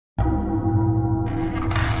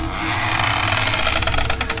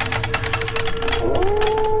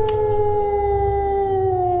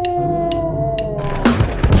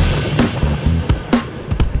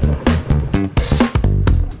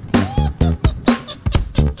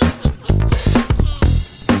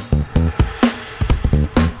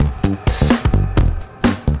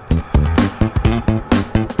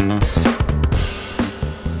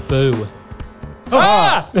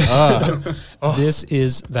This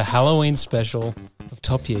is the Halloween special of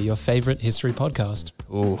Top Year, your favorite history podcast.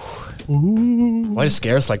 Ooh. Why to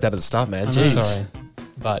scare us like that at the start, man? I'm Jeez. sorry,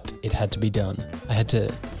 but it had to be done. I had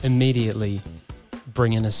to immediately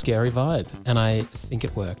bring in a scary vibe, and I think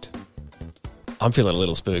it worked. I'm feeling a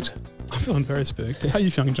little spooked. I'm feeling very spooked. How are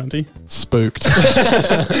you feeling, Jonty? Spooked.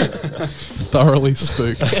 Thoroughly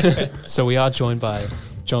spooked. So we are joined by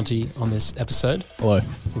Jonty on this episode, Hello.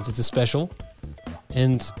 since it's a special,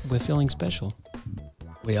 and we're feeling special.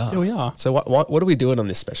 We are. Yeah, we are. So what are we doing on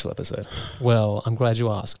this special episode? Well, I'm glad you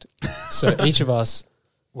asked. So each of us,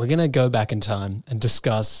 we're going to go back in time and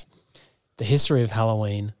discuss the history of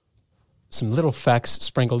Halloween, some little facts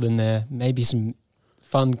sprinkled in there, maybe some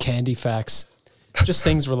fun candy facts, just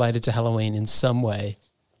things related to Halloween in some way.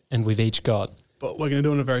 And we've each got, But we're going to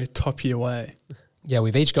do it in a very top year way.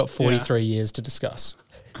 we've each got 43 years to discuss.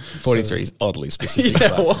 43 is oddly specific. Yeah,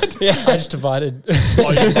 but what? Yeah, I just divided. Oh,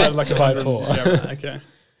 you divided like By 100. four. Yeah, right, okay.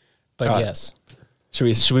 But Right. yes,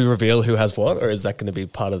 Should we reveal who has what, or is that going to be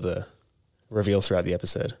part of the reveal throughout the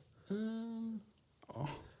episode?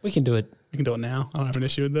 we can do it. We can do it now. I don't have an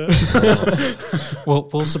issue with that.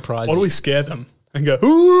 We'll surprise Why do you. we scare them and go,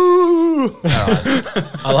 ooh?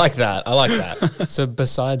 I like that. I like that. So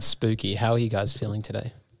besides spooky, how are you guys feeling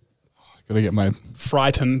today? Gotta get my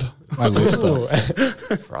Frightened. list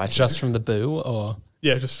up. Right. Just from the boo, or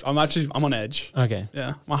Yeah, I'm on edge. okay?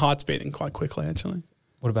 Yeah, my heart's beating quite quickly, actually.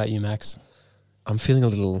 What about you, Max? I'm feeling a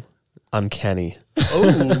little uncanny.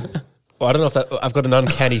 Oh, Well, I don't know if that. I've got an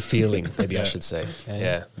uncanny feeling. Maybe I should say. Okay.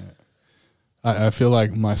 Yeah. I feel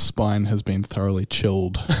like my spine has been thoroughly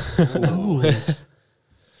chilled.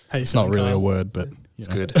 It's not really a word, but It's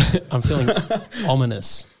good. I'm feeling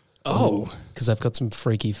ominous Oh, because I've got some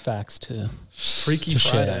freaky facts too. Freaky To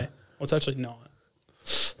share. Friday. Well, it's actually not.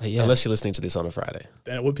 But yeah, Unless you're listening to this on a Friday.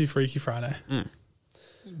 Then it would be Freaky Friday.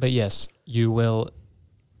 but yes, you will.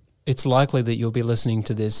 It's likely that you'll be listening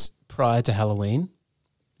to this prior to Halloween.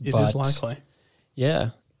 It is But- likely. Yeah,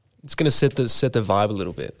 It's going to set the vibe a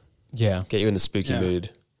little bit. yeah. Get you in the spooky Yeah. mood.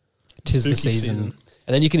 Tis the Spooky season.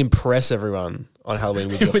 And then you can impress everyone on Halloween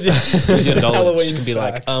with your, With your- facts, with your knowledge. Halloween You can be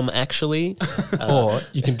facts. like, actually, Or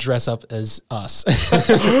you can dress up as us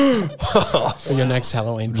for your next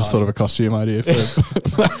Halloween I just party. thought of a costume idea for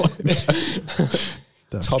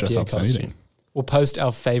Don't Top dress tier up as costume. anything. We'll post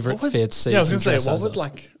our favorite fits. So Yeah, I was you going can to say, dress as us.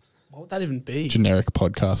 what would that even be? Generic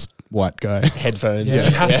podcast white guy. headphones. Yeah.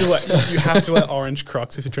 You have to wear orange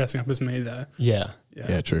Crocs if you're dressing up as me, though. Yeah.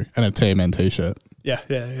 Yeah, true. And a TMN t-shirt. Yeah.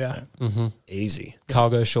 Mm-hmm. Easy.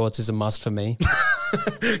 Cargo shorts is a must for me.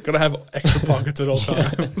 Got to have extra pockets at all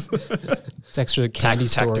times. It's extra candy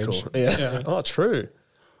Tactical. storage. Yeah. Yeah. Oh, true.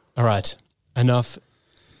 All right. Enough.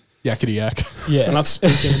 Yakety yak. Yeah. Enough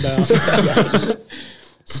speaking about.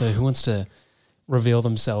 So who wants to reveal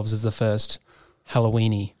themselves as the first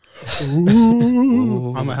Halloweenie?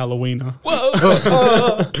 I'm a Halloweener.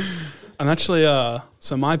 Whoa! I'm actually,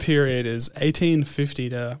 so my period is 1850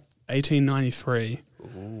 to 1893.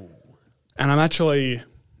 And I'm actually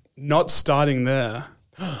not starting there.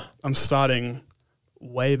 I'm starting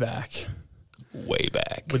way back Way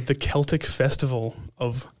back. with the Celtic festival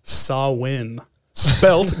of Samhain.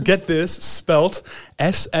 Spelt, get this, spelt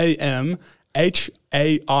Samhain.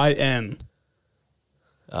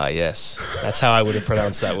 Ah, yes. That's how I would have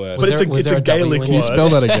pronounced that word. But Was it's there a a W Gaelic in Can you word. spell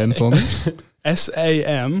that again for me?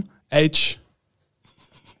 Samh.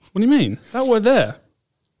 What do you mean? That word there.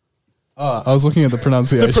 I was looking at the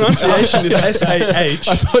pronunciation. The pronunciation is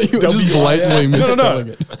SAH. I thought you were just blatantly misspelling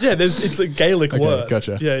it. Yeah, it's a Gaelic Okay, word.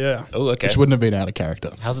 gotcha. Yeah. Oh, okay. Which wouldn't have been out of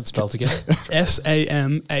character. How's it spelled again?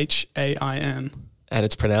 Samhain. And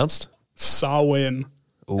it's pronounced? Samhain.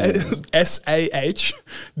 Ooh. SAHWIN.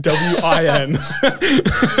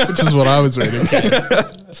 Which is what I was reading.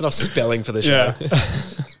 That's enough spelling for the show. Yeah.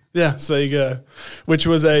 Yeah, so there you go. Which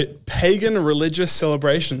was a pagan religious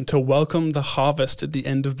celebration to welcome the harvest at the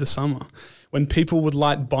end of the summer, when people would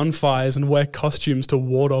light bonfires and wear costumes to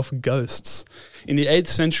ward off ghosts. In the 8th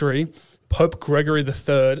century, Pope Gregory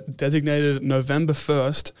III designated November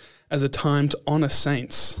 1st as a time to honor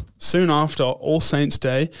saints. Soon after, All Saints'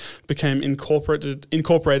 Day became incorporated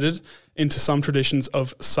into some traditions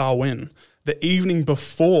of Samhain. The evening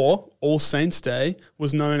before All Saints' Day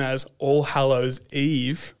was known as All Hallows'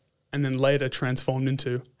 Eve, and then later transformed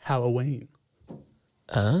into Halloween.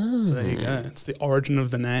 Oh. So there you go. It's the origin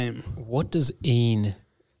of the name. What does Een?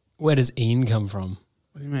 Where does Een come from?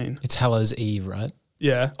 What do you mean? It's Hallows Eve, right?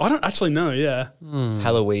 Yeah. I don't actually know, yeah.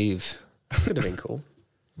 Halloween. Could have been cool.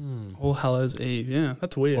 All Hallows' Eve. Yeah,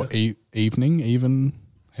 that's weird. Or evening, even.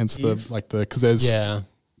 Hence Eve. because there's, Yeah.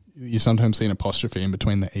 you sometimes see an apostrophe in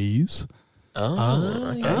between the E's.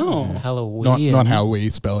 Oh, okay. Oh, Halloween. Not how we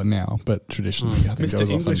spell it now, but traditionally, I think Mr. goes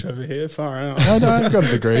English often. over here, far out. No, I've got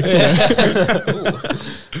a degree.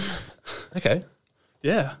 Okay.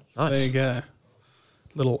 Yeah, Nice. there you go.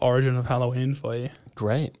 Little origin of Halloween for you.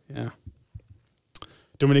 Great. Yeah.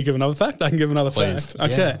 Do you want me to give another fact? I can give another Please.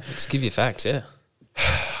 fact. Okay. Let's give you facts, yeah.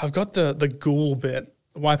 I've got the ghoul bit,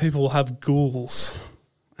 why people have ghouls.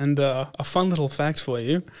 And a fun little fact for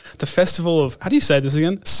you. The festival of, how do you say this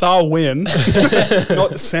again? Samhain,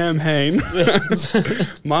 not Sam Hain,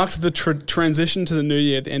 marked the transition to the new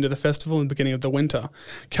year at the end of the festival and the beginning of the winter.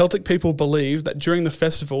 Celtic people believed that during the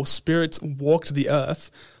festival, spirits walked the earth.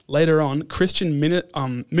 Later on, Christian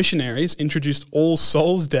missionaries introduced All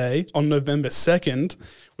Souls Day on November 2nd,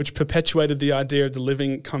 which perpetuated the idea of the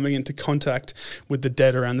living coming into contact with the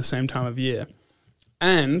dead around the same time of year.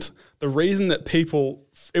 And the reason that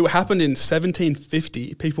it happened in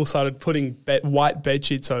 1750, people started putting white bed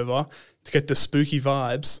sheets over to get the spooky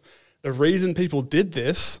vibes. The reason people did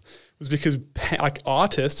this was because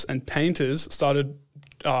artists and painters started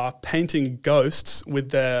painting ghosts with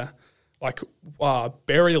their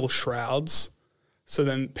burial shrouds. So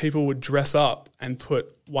then people would dress up and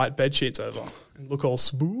put white bed sheets over and look all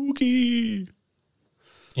spooky.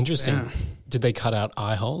 Interesting. Yeah. Did they cut out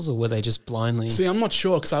eye holes or were they just blindly? See, I'm not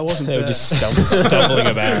sure because I wasn't They there. were just stumbling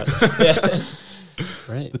about. Yeah.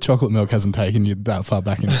 Right. The chocolate milk hasn't taken you that far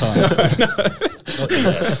back in time.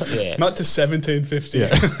 Yeah. Not to 1750.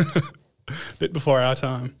 Yeah. Bit before our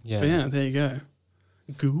time. Yeah. But yeah, there you go.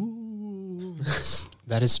 Ghouls.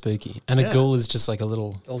 That is spooky. And Yeah. a ghoul is just like a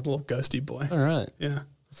little. A little ghosty boy. All right. Yeah.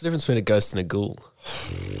 What's the difference between a ghost and a ghoul?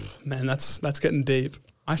 Man, that's getting deep.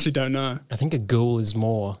 I actually don't know. I think a ghoul is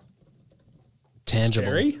more tangible.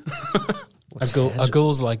 Scary? A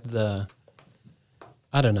ghoul's like the.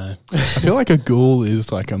 I don't know. I feel like a ghoul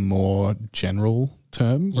is like a more general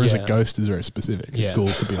term, whereas Yeah. a ghost is very specific. Yeah. A ghoul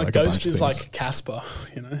could be like A a ghost bunch of is things. like Casper,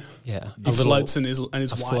 Yeah. He floats and is a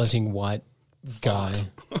white. floating white guy.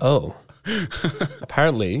 Oh.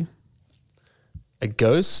 Apparently, a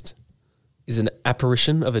ghost is an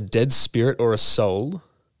apparition of a dead spirit or a soul,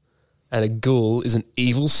 and a ghoul is an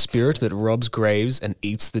evil spirit that robs graves and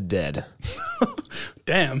eats the dead.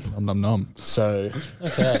 Damn. Nom nom nom. So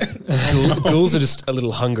Okay. ghouls are just a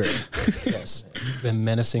little hungry. Yes. They're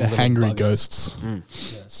menacing They're little hangry buggers. ghosts.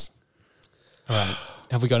 Yes. All right.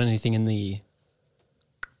 Have we got anything in the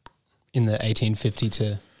 1850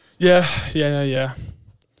 to? Yeah.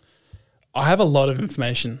 I have a lot of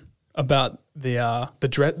information about the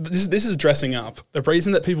dress. This is dressing up. The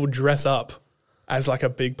reason that people dress up as like a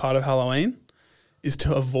big part of Halloween is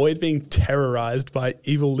to avoid being terrorized by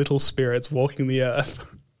evil little spirits walking the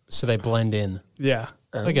earth. So they blend in. Yeah.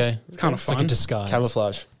 Okay. It's kind of It's like fun. a disguise.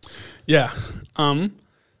 Camouflage. Yeah.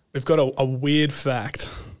 We've got a weird fact.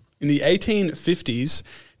 In the 1850s,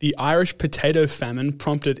 the Irish potato famine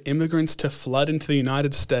prompted immigrants to flood into the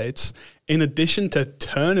United States. In addition to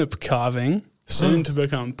turnip carving, soon to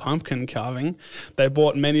become pumpkin carving, they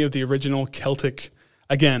brought many of the original Celtic,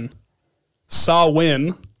 again,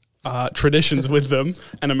 Samhain traditions with them,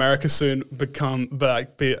 and America soon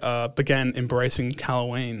began embracing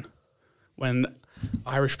Halloween when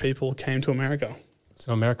Irish people came to America.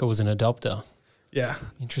 So America was an adopter. Yeah, they're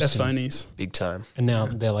Interesting. phonies. Big time. And now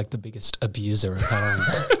they're like the biggest abuser of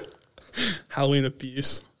Halloween. Halloween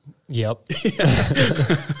abuse. Yep.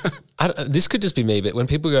 This could just be me, but when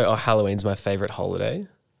people go, "Oh, Halloween's my favorite holiday,"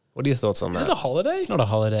 what are your thoughts on Is that? it a holiday? It's not a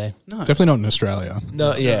holiday. No. Definitely not in Australia.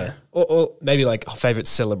 No, yeah, or maybe like a favorite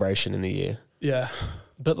celebration in the year. Yeah.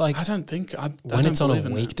 But like I don't think I when don't it's on a believe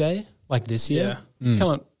in that. weekday, like this year, Yeah. come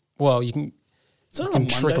on. Well, you can, Is it on a can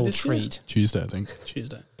Monday trick or this year? treat, Tuesday, I think.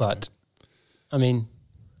 Tuesday. but I mean,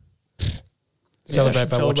 Maybe I celebrate should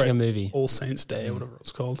by watching celebrate a movie. All Saints Day or whatever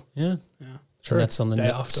it's called. Yeah. Yeah. And that's on the Day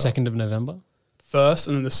after. 2nd of November. First,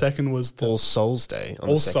 and then the second was the All Souls Day. On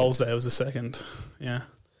All the second. Souls Day was the second. Yeah.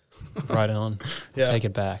 Right on. Yeah. Take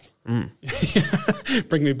it back.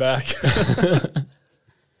 Bring me back.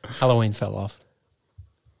 Halloween fell off.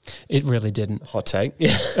 It really didn't. Hot take.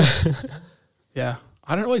 Yeah. Yeah.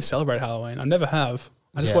 I don't really celebrate Halloween. I never have.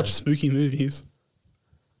 I just Yeah. watch spooky movies.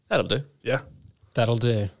 That'll do. Yeah. That'll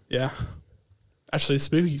do. Yeah. Actually,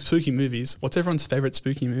 spooky movies. What's everyone's favorite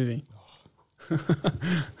spooky movie?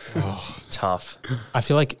 Tough. I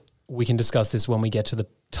feel like we can discuss this when we get to the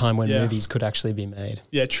time when Yeah. movies could actually be made.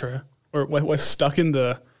 Yeah, true. We're stuck in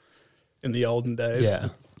the olden days. Yeah.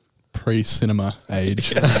 Pre-cinema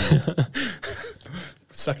age.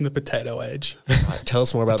 Stuck in the potato age. Right, tell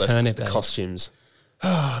us more about Turnip the age. costumes.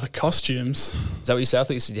 Oh, the costumes. Is that what you said? I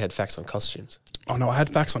thought you said you had facts on costumes. Oh, no, I had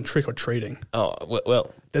facts on trick-or-treating. Oh,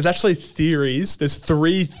 well. There's actually theories. There's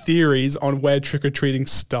 3 theories on where trick-or-treating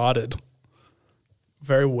started.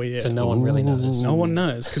 Very weird. So no one really knows. No one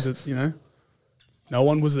knows because, no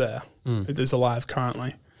one was there. It is alive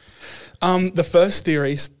currently. The first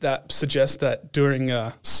theory that suggests that during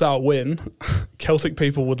Samhain, Celtic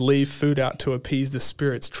people would leave food out to appease the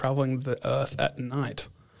spirits traveling the earth at night.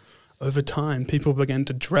 Over time, people began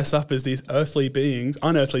to dress up as these unearthly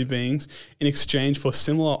beings, in exchange for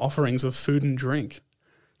similar offerings of food and drink.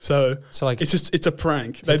 So like it's a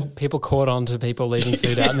prank. People caught on to people leaving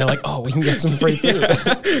food out, and they're like, "Oh, we can get some free food.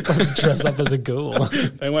 Let's dress up as a ghoul."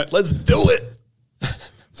 They went, "Let's do it."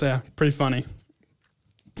 So yeah, pretty funny.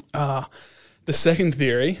 The second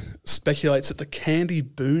theory speculates that the candy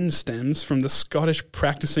boon stems from the Scottish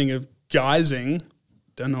practicing of guising.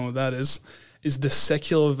 Don't know what that is the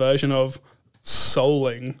secular version of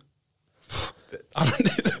souling. I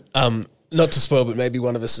don't know. Not to spoil, but maybe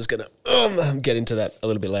one of us is going to get into that a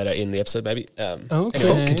little bit later in the episode, maybe. Okay.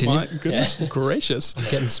 Anyway, continue. My goodness gracious. I'm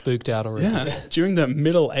getting spooked out already. Yeah, during the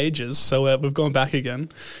Middle Ages, so we've gone back again,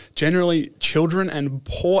 generally children and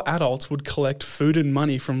poor adults would collect food and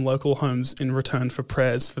money from local homes in return for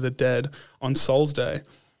prayers for the dead on Souls Day.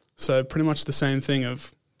 So pretty much the same thing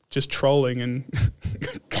of just trolling and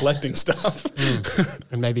collecting stuff.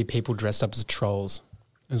 And maybe people dressed up as trolls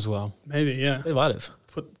as well. Maybe, yeah. They might have.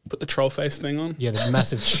 Put the troll face thing on. Yeah, the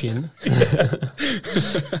massive chin.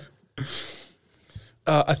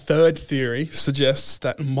 A third theory suggests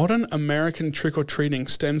that modern American trick-or-treating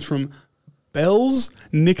stems from Bells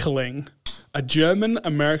Nickeling, a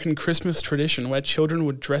German-American Christmas tradition where children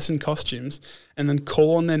would dress in costumes and then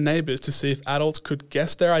call on their neighbors to see if adults could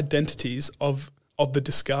guess their identities of the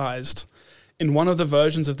disguised. In one of the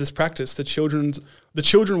versions of this practice, the children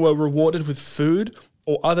were rewarded with food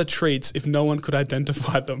or other treats if no one could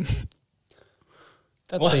identify them.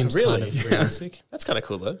 That Well, seems really? kind of realistic. That's kind of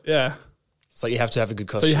cool, though. Yeah. It's like you have to have a good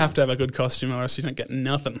costume. So you have to have a good costume or else you don't get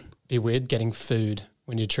nothing. Be weird getting food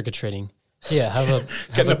when you're trick-or-treating. Yeah, have a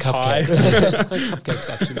Getting a pie. cupcake. Cupcake's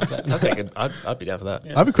actually not bad. I think I'd be down for that.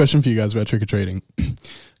 I have a question for you guys about trick or treating.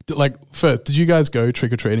 First, did you guys go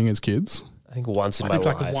trick or treating as kids? I think once in I my think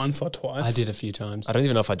life. like once or twice. I did a few times. I don't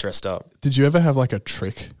even know if I dressed up. Did you ever have like a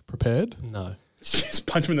trick prepared? No. Just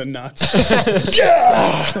punch him in the nuts.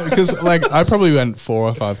 Because like I probably went 4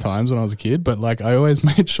 or 5 times when I was a kid, but like I always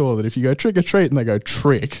made sure that if you go trick or treat and they go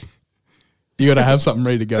trick, you got to have something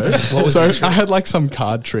ready to go. So I had like some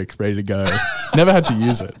card trick ready to go. Never had to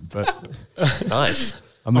use it, but Nice.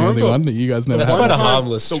 I'm the only one that you guys never That's had. quite a time-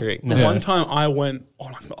 harmless so trick. Yeah. One time I went,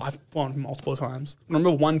 I've gone multiple times. I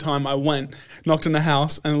remember one time I went, knocked in the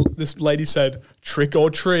house, and this lady said, "Trick or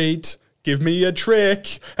treat, give me a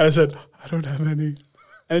trick." And I said, "I don't have any."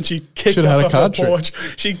 And she kicked Should've us had a off the card trick.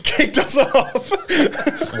 porch. She kicked us off.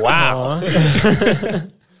 Wow.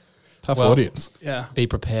 Tough Well- audience. Yeah, Be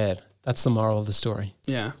prepared. That's the moral of the story.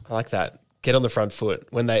 yeah. I like that. Get on the front foot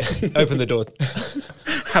when they open the door.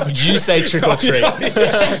 You say trick or treat.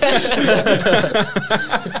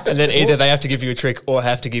 And then either they have to give you a trick or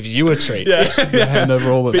have to give you a treat. Yeah, You hand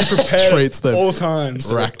over all the Be prepared treats at all they've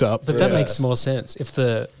times. racked up. But that makes more sense if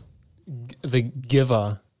the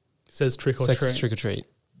giver Says trick or says treat. trick or treat.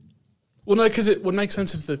 Well, no, because it would make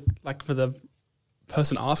sense if for the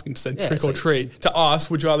person asking to say Yeah, trick it's or like- treat to ask,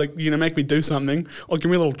 would you rather make me do something or give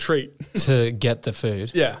me a little treat? To get the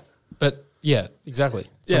food. Yeah, But yeah, exactly.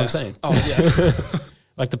 That's yeah. what I'm saying. Oh yeah.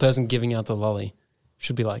 Like the person giving out the lolly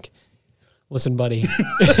should be like, "Listen, buddy, you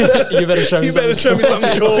better show me You better something show me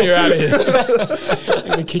something cool. You're out of here. I'm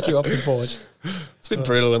going to kick you off the porch." It's a bit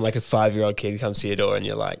brutal when like a 5-year-old kid comes to your door and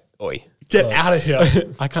you're like, oi. Get out of here.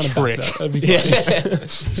 I kind of back that. That'd be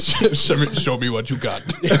funny. show me what you got.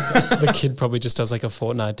 The kid probably just does like a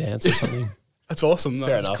Fortnite dance or something. That's awesome. Though.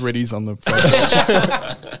 Fair enough. Gritties on the front.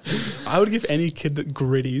 I would give any kid that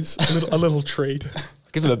gritties a little treat.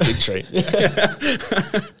 Give them a big treat.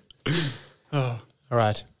 All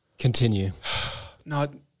right, continue. No,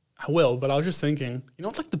 I will, but I was just thinking, you know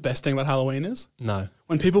what like the best thing about Halloween is? No,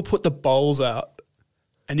 When people put the bowls out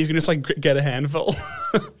and you can just like get a handful.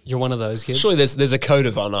 you're one of those kids. Surely there's a code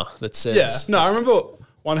of honor that says. Yeah. No, I remember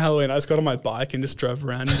one Halloween I just got on my bike and just drove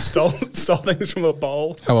around and stole things from a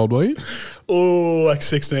bowl. How old were you? Oh, like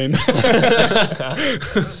 16.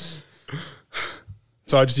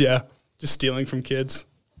 So I just stealing from kids.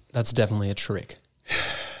 That's definitely a trick.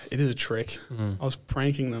 It is a trick. I was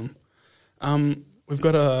pranking them. We've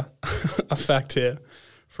got a fact here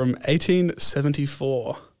from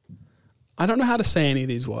 1874. I don't know how to say any of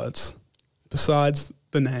these words besides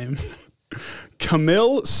the name.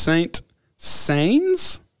 Camille Saint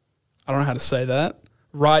Sains, I don't know how to say that,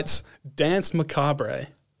 writes Danse Macabre.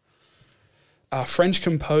 A French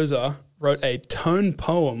composer wrote a tone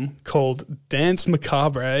poem called Danse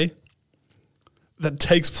Macabre that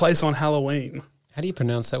takes place on Halloween. How do you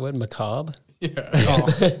pronounce that word? Macabre? Oh,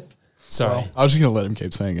 Sorry. I was just going to let him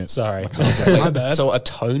keep saying it. Sorry. my bad. So a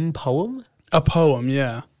tone poem? A poem,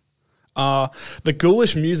 yeah. The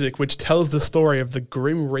ghoulish music, which tells the story of the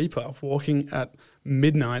Grim Reaper walking at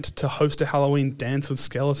midnight to host a Halloween dance with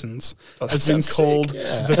skeletons, has been sounds called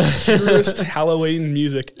sick. the purest Halloween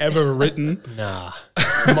music ever written. Nah.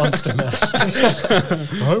 Monster Mash.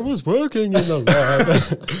 I was working in the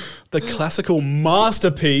lab. The classical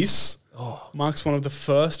masterpiece marks one of the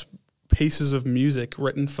first pieces of music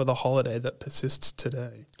written for the holiday that persists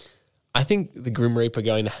today. I think the Grim Reaper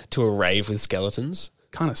going to a rave with skeletons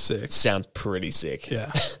Kind of sick. sounds pretty sick.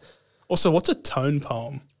 Yeah. Also, what's a tone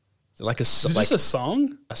poem? So like a Is it like just a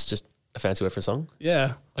song? that's just a fancy word for a song.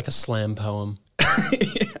 Yeah. Like a slam poem.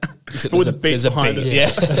 Except With a beat there's a behind beat. it. Yeah.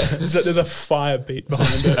 There's a fire beat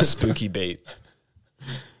behind it. a spooky beat.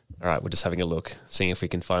 All right, we're just having a look, seeing if we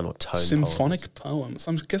can find what tone Symphonic poems.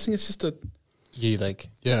 I'm guessing it's just a... You like,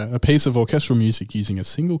 Yeah, a piece of orchestral music using a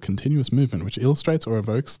single continuous movement which illustrates or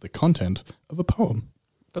evokes the content of a poem.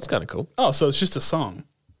 That's kind of cool. Oh, so it's just a song.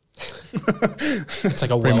 it's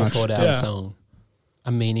like a Pretty well much. thought out Yeah. song.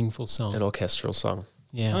 A meaningful song. An orchestral song.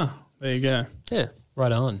 Yeah. Ah, there you go. Yeah.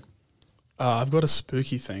 Right on. I've got a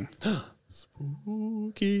spooky thing.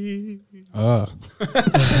 Spooky. Ah,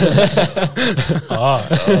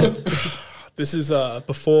 This is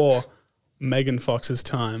before Megan Fox's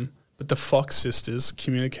time, but the Fox sisters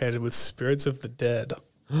communicated with spirits of the dead.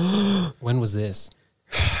 When was this?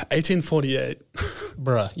 1848.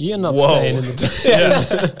 Bruh, you're not Whoa. staying in the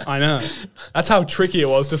Yeah, I know. That's how tricky it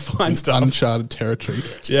was to find stuff. uncharted territory.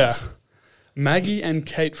 Yeah. Maggie and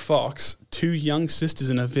Kate Fox, two young sisters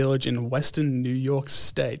in a village in western New York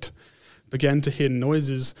State, began to hear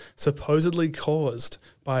noises supposedly caused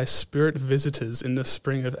by spirit visitors in the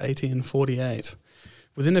spring of 1848.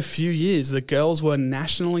 Within a few years, the girls were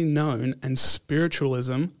nationally known and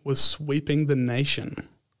spiritualism was sweeping the nation.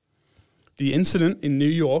 The incident in New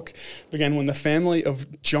York began when the family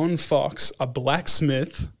of John Fox, a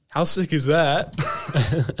blacksmith, how sick is that,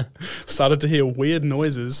 started to hear weird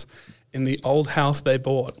noises in the old house they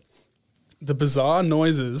bought. The bizarre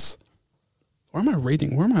noises... Where am I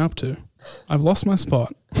reading? Where am I up to? I've lost my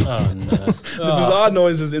spot. Oh, no. The bizarre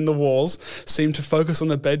noises in the walls seemed to focus on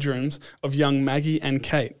the bedrooms of young Maggie and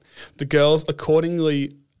Kate. The girls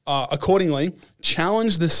accordingly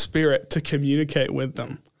challenged the spirit to communicate with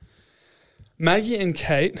them. To Maggie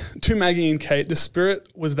and Kate, the spirit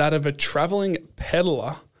was that of a traveling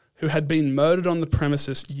peddler who had been murdered on the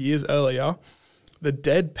premises years earlier. The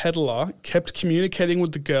dead peddler kept communicating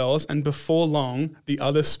with the girls, and before long, the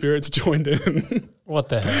other spirits joined in. What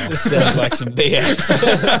the hell? This sounds like some BS.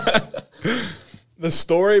 The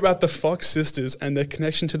story about the Fox sisters and their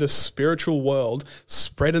connection to the spiritual world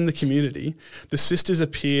spread in the community. The sisters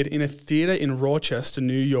appeared in a theatre in Rochester,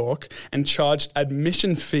 New York, and charged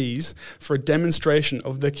admission fees for a demonstration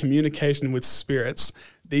of their communication with spirits.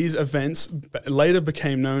 These events later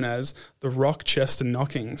became known as the Rochester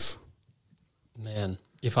Knockings. Man,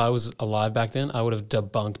 if I was alive back then, I would have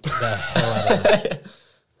debunked the hell out of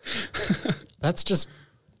that. That's just,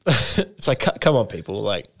 It's like, come on, people.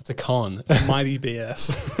 Like, it's a con. Mighty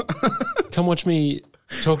BS. Come watch me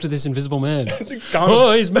talk to this invisible man. Kind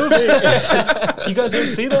Oh, he's moving. You guys didn't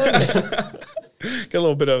see that? Get a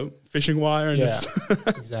little bit of fishing wire and Yeah, just...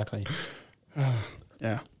 exactly.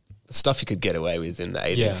 Yeah. the stuff you could get away with in the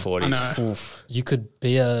Yeah, 1840s. I know. Oof. You could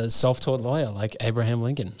be a self-taught lawyer like Abraham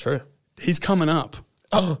Lincoln. True. He's coming up.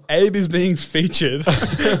 Abe is being featured.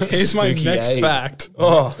 Here's my Spooky next Abe. fact.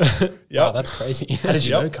 Oh, Yep. Wow, that's crazy. how did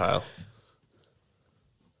you Yep. know, Kyle?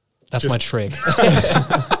 That's Just- my trick.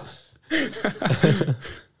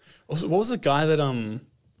 Also, what was the guy that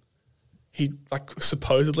he like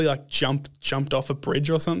supposedly like jumped off a bridge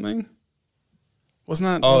or something? Wasn't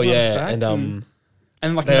that? Oh wasn't that a yeah, fact?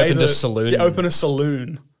 and like they made opened a saloon. They opened a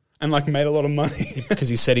saloon and like made a lot of money. because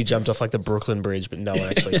he said he jumped off like the Brooklyn Bridge, but no one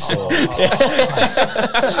actually saw.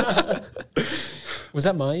 Was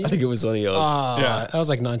that my year? I think it was one of yours. Yeah. That was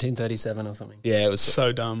like 1937 or something. yeah, it was.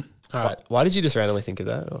 So dumb. All right. Why did you just randomly think of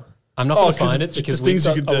that? Or? I'm not going to find it because the we've things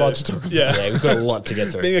got you could a do. lot to talk about. Yeah. Yeah, we've got a lot to get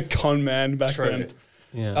through. Being a con man back then.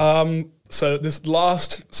 Yeah. So this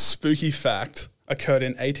last spooky fact occurred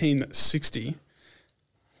in 1860,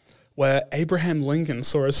 where Abraham Lincoln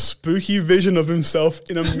saw a spooky vision of himself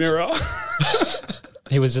in a mirror.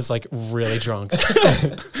 He was just like really drunk.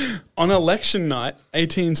 On election night,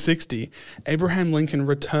 1860, Abraham Lincoln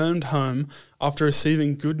returned home after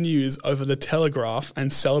receiving good news over the telegraph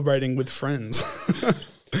and celebrating with friends.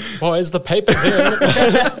 Boys, the paper's in.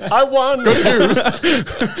 I won. Good news.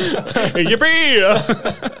 Yippee!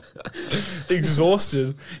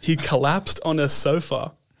 Exhausted, he collapsed on a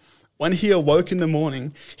sofa. When he awoke in the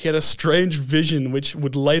morning, he had a strange vision which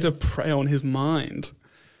would later prey on his mind.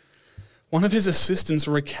 One of his assistants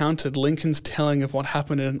recounted Lincoln's telling of what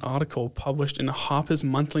happened in an article published in Harper's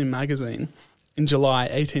Monthly magazine in July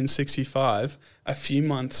 1865, a few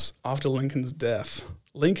months after Lincoln's death.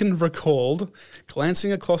 Lincoln recalled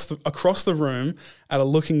glancing across the room at a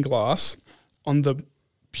looking glass on the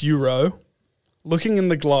bureau. Looking in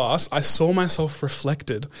the glass, I saw myself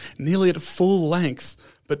reflected, nearly at full length,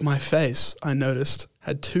 but my face, I noticed,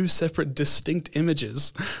 had two separate distinct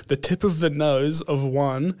images, the tip of the nose of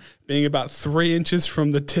one being about 3 inches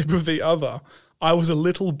from the tip of the other. I was a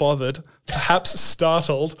little bothered, perhaps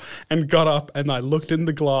startled, and got up and I looked in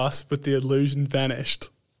the glass, but the illusion vanished.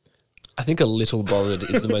 I think a little bothered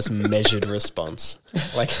is the most measured response.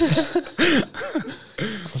 Like, I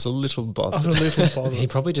was a little bothered. He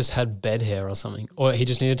probably just had bed hair or something. Or he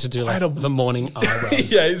just needed to do like the morning eye rub.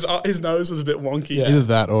 Yeah, his nose was a bit wonky. Yeah. Either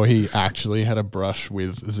that or he actually had a brush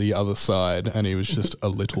with the other side and he was just a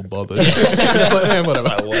little bothered. Just like, whatever.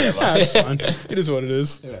 Like, whatever. That's fine. It is what it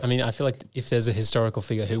is. Yeah. I mean, I feel like if there's a historical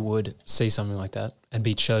figure who would see something like that and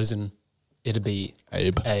be chosen, it'd be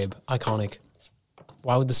Abe. Iconic.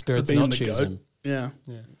 Why would the spirits Being not the choose goat. him? Yeah.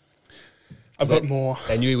 I've got more.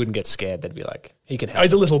 They knew he wouldn't get scared. They'd be like, he can help.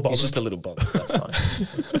 He's a little bothered. He's just a little bothered. That's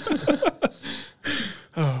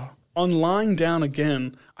fine. On lying down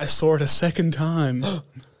again, I saw it a second time,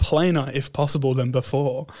 plainer if possible than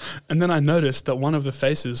before. And then I noticed that one of the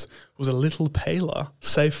faces was a little paler,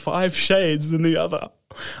 say 5 shades than the other.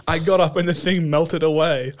 I got up and the thing melted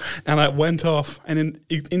away, and I went off, and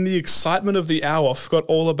in the excitement of the hour, forgot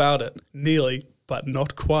all about it, nearly, but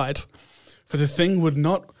not quite. For the thing would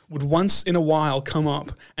once in a while come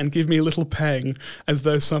up and give me a little pang, as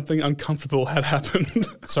though something uncomfortable had happened.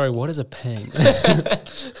 Sorry, what is a pang?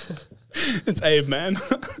 It's Abe, man.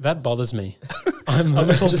 That bothers me. I'm A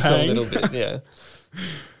little Just pang. a little bit, yeah.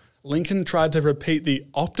 Lincoln tried to repeat the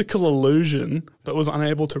optical illusion, but was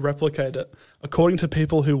unable to replicate it. According to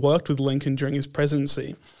people who worked with Lincoln during his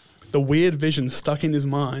presidency, the weird vision stuck in his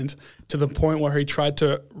mind to the point where he tried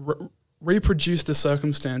to reproduce the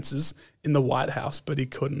circumstances in the White House, but he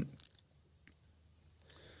couldn't.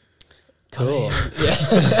 cool.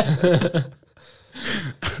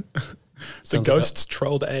 The ghosts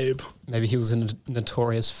trolled Abe. Maybe he was a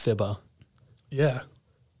notorious fibber. Yeah,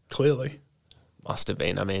 clearly. Must have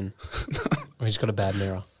been. I mean, Or he's got a bad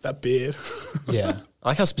mirror. That beard. Yeah. I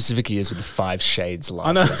like how specific he is with the 5 shades light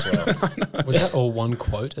I know. as well. Was that all one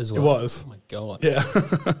quote as well? It was. Oh my God. Yeah.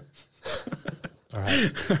 All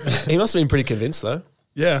right. He must have been pretty convinced, though.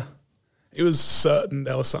 Yeah. He was certain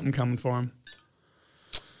there was something coming for him.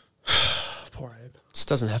 Poor Abe. Just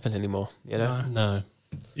doesn't happen anymore, you know? No.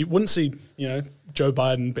 You wouldn't see, Joe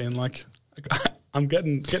Biden being like, I'm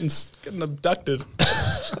getting abducted.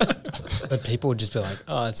 But people would just be like,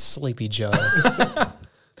 oh, it's Sleepy Joe. I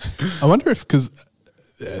wonder if, because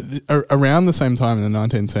around the same time in the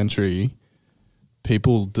 19th century,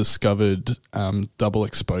 people discovered double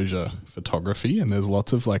exposure photography, and there's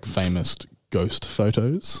lots of like famous ghost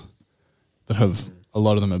photos that a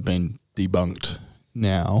lot of them have been debunked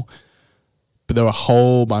now. But there were a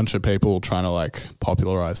whole bunch of people trying to like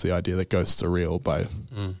popularize the idea that ghosts are real by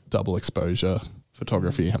double exposure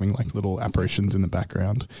photography, having like little apparitions in the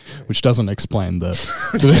background, which doesn't explain the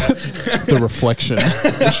reflection,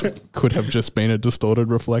 which could have just been a distorted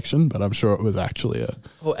reflection, but I'm sure it was actually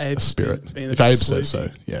a spirit. being a If bit Abe says sleepy.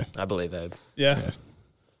 so, yeah. I believe Abe. Yeah.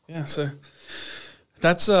 So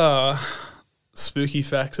that's spooky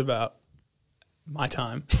facts about my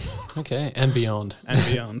time Okay. And beyond. and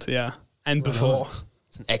beyond. Yeah. And before.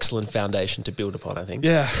 It's an excellent foundation to build upon, I think.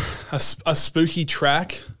 Yeah. A spooky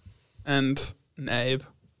track and an Abe.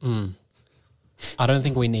 I don't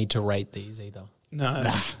think we need to rate these either. No.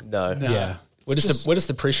 No. No. Yeah. We're just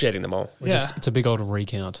appreciating them all. Yeah. It's a big old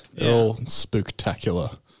recount. They're all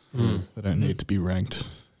spooktacular. They don't need to be ranked.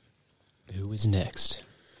 Who is next?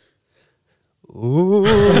 Ooh.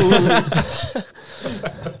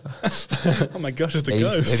 Oh my gosh, it's a Maybe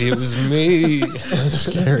ghost. it was me.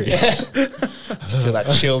 Scary. Feel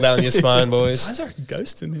that chill down your spine, boys. Why is there a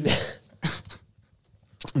ghost in here?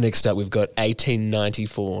 Next up, we've got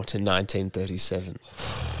 1894 to 1937.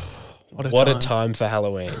 What a time for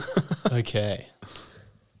Halloween. Okay.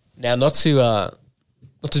 Now, not to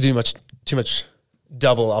do too much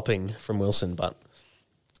double upping from Wilson, but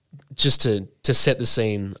just to set the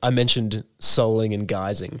scene, I mentioned souling and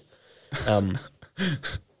guising.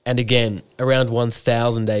 And again, around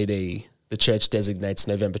 1000 AD, the church designates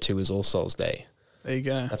November 2 as All Souls Day. There you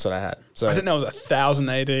go. That's what I had. So I didn't know it was 1000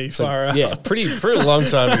 AD. so, Far out. yeah, pretty long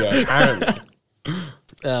time ago, apparently.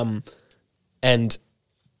 And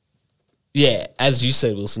yeah, as you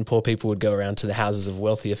said, Wilson, poor people would go around to the houses of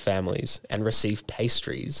wealthier families and receive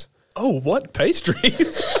pastries. Oh, what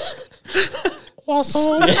pastries?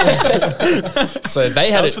 So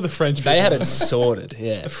they had That was it for the French They people. had it sorted,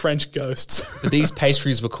 yeah. The French ghosts. But these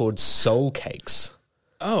pastries were called soul cakes,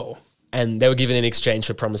 Oh, and they were given in exchange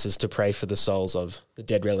for promises to pray for the souls of the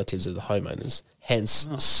dead relatives of the homeowners. Hence,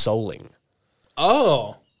 souling.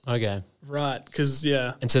 oh, Okay. right. Because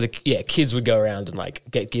And so, kids would go around and like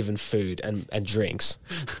get given food and drinks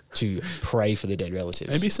to pray for the dead relatives.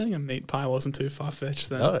 maybe saying a meat pie wasn't too far fetched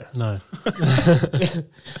then. No, No.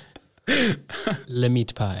 Le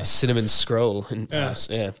meat pie. cinnamon scroll and perhaps,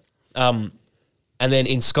 yeah. And then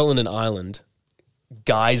in Scotland and Ireland,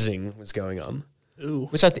 guising was going on, Ooh.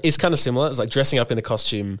 which is kind of similar. It's like dressing up in a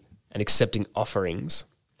costume and accepting offerings.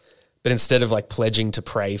 But instead of like pledging to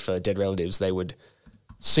pray for dead relatives, they would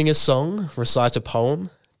sing a song, recite a poem,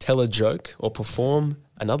 tell a joke, or perform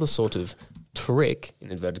another sort of trick,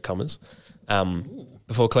 in inverted commas,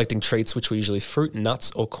 before collecting treats, which were usually fruit,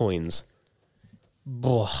 nuts, or coins.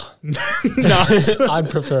 Blah. Nuts. I'd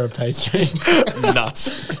prefer a pastry.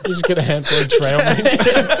 Nuts. You just get a handful of trail mix.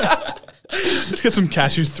 Just get some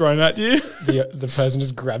cashews thrown at you. The person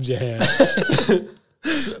just grabs your hand.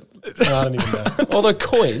 I don't even know. Although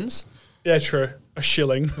coins Yeah, true. A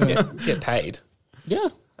shilling. get paid. Yeah.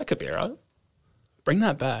 That could be all right. Bring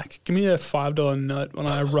that back. Give me a $5 note when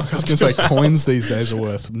I rock up I was to going to say, coins these days are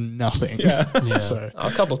worth nothing. Yeah. Yeah. So, Oh,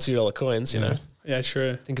 a couple $2 coins, you know. Yeah,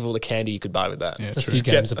 true. Think of all the candy you could buy with that. yeah, A true. few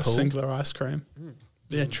games Get of a pool. singular ice cream.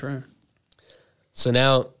 Yeah, true. So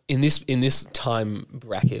now in this time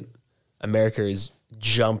bracket, America is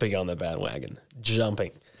jumping on the bandwagon,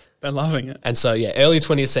 jumping. They're loving it. And so yeah, early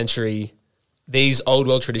 20th century, these old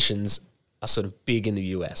world traditions are sort of big in the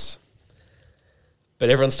US. But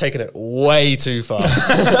everyone's taken it way too far.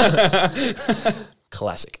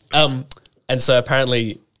 Classic. And so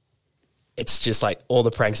apparently it's just like all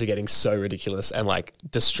the pranks are getting so ridiculous and like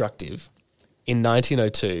destructive. In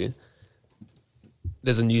 1902,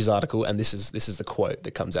 there's a news article, and this is the quote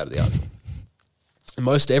that comes out of the article.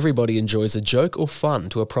 Most everybody enjoys a joke or fun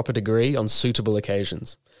to a proper degree on suitable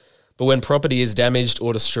occasions. But when property is damaged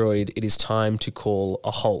or destroyed, it is time to call a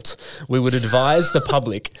halt. We would advise the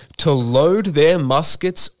public to load their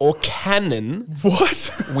muskets or cannon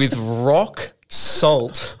with rock,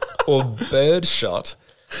 salt, or bird shot.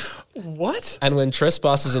 What? And when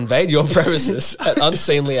trespassers invade your premises at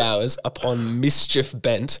unseemly hours upon mischief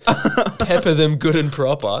bent, pepper them good and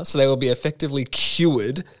proper so they will be effectively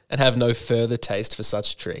cured and have no further taste for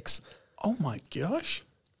such tricks. Oh my gosh.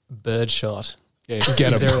 Birdshot. Yeah, Is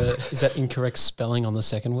get 'em. is that incorrect spelling on the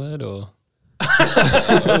second word or?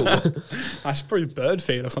 I should probably bird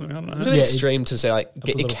feed or something. I don't It's know. a bit Yeah, extreme to say, like,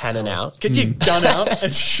 get your little cannon powers. out. Get your gun out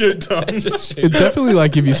and shoot them. It definitely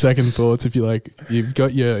like give you second thoughts if you like you've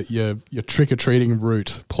got your trick or treating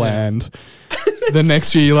route planned. The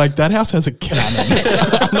next year you're like, that house has a cannon.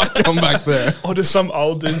 I'm not going back there. Or just some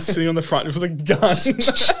old dude sitting on the front with a gun.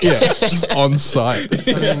 Yeah, just on site.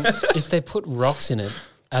 I mean, if they put rocks in it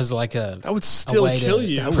as like That would a still way kill to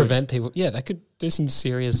you. prevent people, yeah, that could do some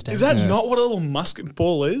serious damage. Is that not what a little musket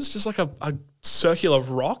ball is? Just like a circular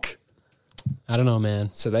rock? I don't know, man.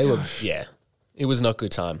 So they were, yeah, it was not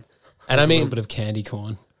good time. And There's I a mean, little bit of candy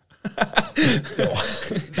corn.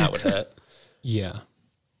 that would hurt. Yeah.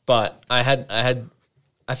 But I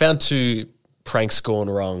found two pranks gone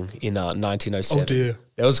wrong in 1907. Oh, dear.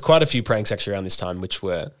 There was quite a few pranks actually around this time, which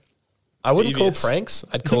were, I wouldn't Devious. call pranks.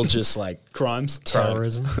 I'd call just like Crimes.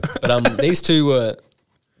 Terrorism. But these two were,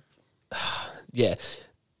 yeah.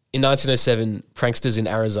 In 1907, pranksters in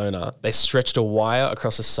Arizona, they stretched a wire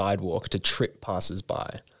across a sidewalk to trip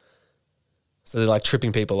passers-by. So they're like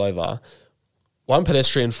tripping people over. One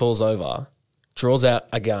pedestrian falls over, draws out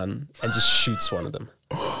a gun, and just shoots one of them.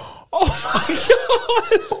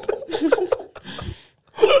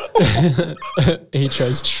 He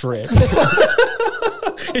chose trip.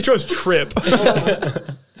 He chose trip.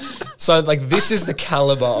 So like this is the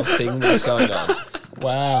caliber of thing that's going on.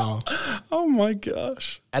 Wow. Oh my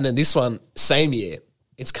gosh. And then this one, same year,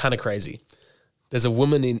 it's kind of crazy. There's a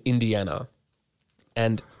woman in Indiana,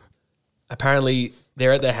 and apparently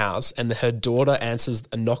they're at their house, and her daughter answers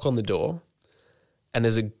a knock on the door, and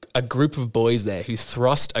there's a group of boys there who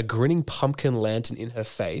thrust a grinning pumpkin lantern in her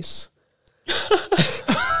face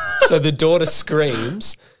So the daughter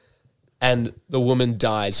screams and the woman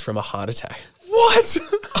dies from a heart attack. What?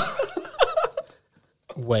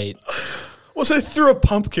 Wait. Well, so they threw a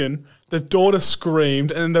pumpkin, the daughter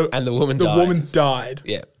screamed, and the woman died. woman died.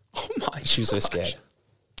 Yeah. Oh my She was so scared.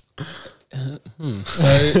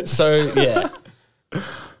 So yeah.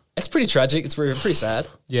 It's pretty tragic. It's pretty sad.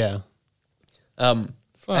 Yeah. Far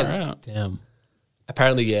And- out. Damn.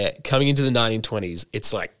 Apparently, yeah, coming into the 1920s,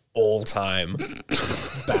 it's like all time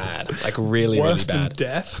bad. Like really, Worse really than bad.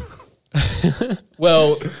 death.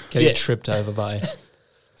 Well, Getting yeah. tripped over by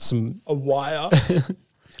some. A wire. And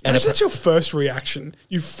And if that's your first reaction,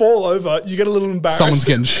 you fall over, you get a little embarrassed. Someone's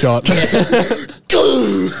getting shot.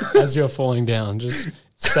 As you're falling down, just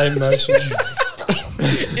same motion.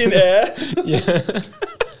 in air.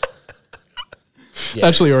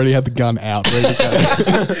 Actually, already had the gun out, ready to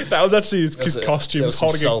go. That was actually his There costume, was some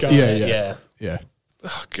holding a salt gun. in Yeah, there, yeah. Yeah.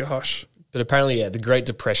 Oh gosh. But apparently, yeah, the Great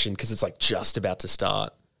Depression, because it's like just about to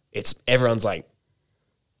start. Everyone's like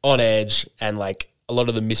on edge, and like a lot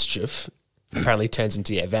of the mischief apparently turns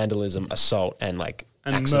into vandalism, assault, and like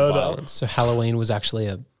And acts murder. of violence. So Halloween was actually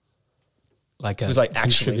a was like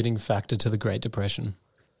actually- contributing factor to the Great Depression.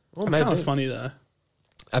 Well, It's maybe. kind of funny though.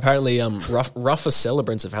 Apparently, rougher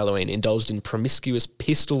celebrants of Halloween indulged in promiscuous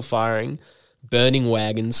pistol firing, burning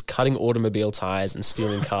wagons, cutting automobile tires, and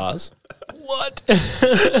stealing cars. What? In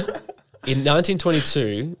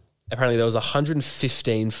 1922, apparently there was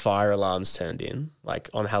 115 fire alarms turned in, like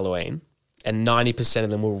on Halloween, and 90% of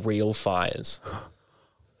them were real fires.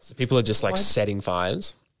 So people are just like setting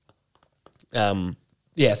fires.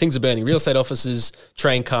 Yeah, things are burning. Real estate offices,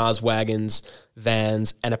 train cars, wagons,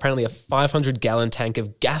 vans, and apparently a 500-gallon tank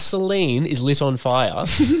of gasoline is lit on fire.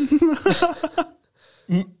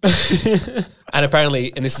 And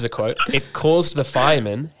apparently, and this is a quote, it caused the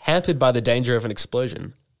firemen, hampered by the danger of an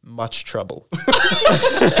explosion, much trouble.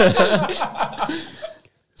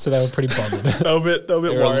 So they were pretty bothered. They were a bit They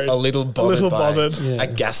were worried. a little bothered by Yeah. a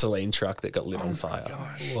gasoline truck that got lit on fire.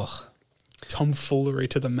 Ugh. Tomfoolery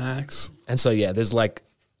to the max. And so, yeah, there's like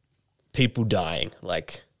people dying,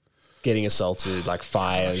 like getting assaulted, like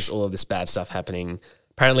fires, all of this bad stuff happening.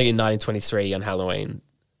 Apparently in 1923 on Halloween,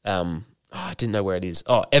 I didn't know where it is.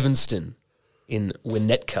 Oh, Evanston in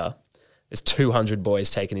Winnetka. There's 200 boys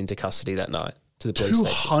taken into custody that night to the police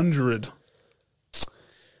station. 200.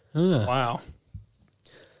 Wow.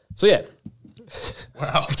 So, yeah.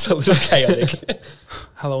 Wow. It's a little chaotic.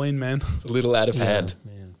 Halloween, man. It's a little out of hand.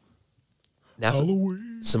 Man. Now, for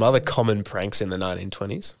some other common pranks in the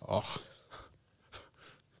 1920s.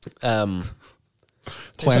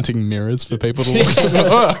 Planting mirrors for people to look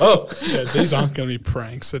at. Yeah, these aren't going to be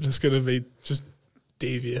pranks. They're just going to be just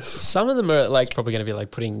devious. Some of them are like It's probably going to be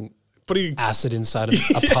like putting Putting acid inside of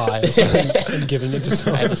a pie or something and giving it to I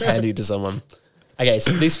someone. just handy it to someone. Okay,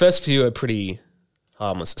 so these first few are pretty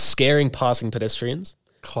harmless. Scaring passing pedestrians,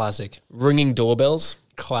 Classic. ringing doorbells,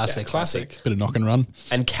 Classic. classic. Bit of knock and run.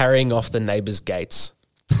 and carrying off the neighbours' gates.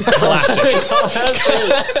 Classic.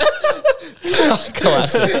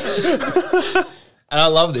 Classic. And I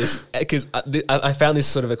love this because I found this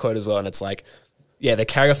sort of a quote as well, and it's like, yeah, they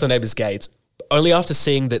carry off the neighbours' gates only after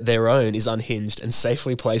seeing that their own is unhinged and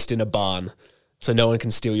safely placed in a barn, so no one can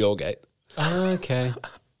steal your gate. Okay.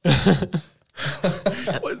 Have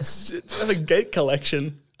a gate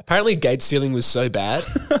collection. Apparently, gate stealing was so bad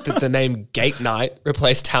that the name Gate Night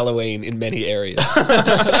replaced Halloween in many areas.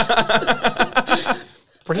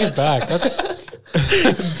 Bring it back. That's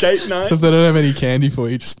Gate night. So if they don't have any candy for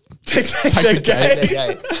you, just Take the the gate.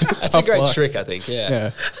 gate. That's a Tough great luck. trick, I think, yeah.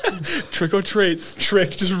 yeah. Trick or treat.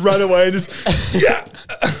 Trick. Just run away and just, yeah.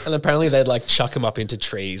 And apparently they'd like chuck them up into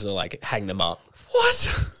trees or like hang them up.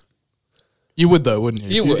 What? You would though, wouldn't you?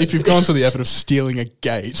 You If would. If you've gone to the effort of stealing a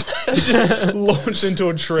gate. Launched into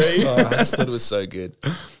a tree. Oh, I just thought it was so good.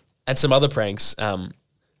 And some other pranks.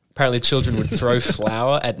 Apparently children would throw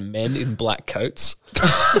flour at men in black coats.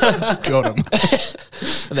 Got him.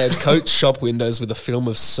 And they would coat shop windows with a film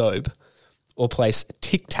of soap or place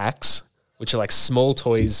Tic Tacs, which are like small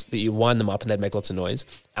toys that you wind them up and they'd make lots of noise,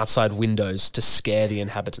 outside windows to scare the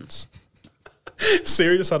inhabitants.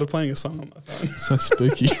 Siri just started playing a song on my phone. So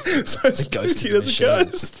spooky. So ghost spooky. in the There's a machine.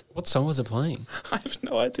 ghost. what song was it playing? I have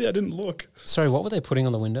no idea. I didn't look. Sorry, what were they putting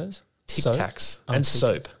on the windows? Tic Soap? Tacs Oh, and Tic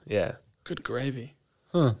soap, yeah. Good gravy.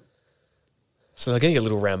 Huh. So they're getting a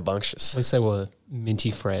little rambunctious. At least they were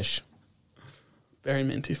minty fresh. Very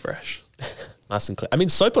minty fresh. Nice and clean. I mean,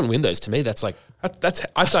 soap on windows, to me, that's like That's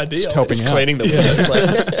ideal. Just helping it's out. cleaning the windows.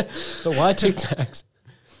 Like, But why Tic Tacs?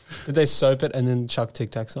 Did they soap it and then chuck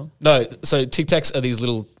Tic Tacs on? no, so Tic Tacs are these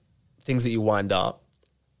little things that you wind up.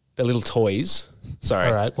 They're little toys. Sorry.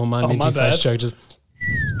 All right. Well, my Oh, minty my face bad. joke just.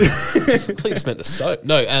 I think you just meant the soap.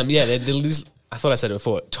 No, yeah, they're these, I thought I said it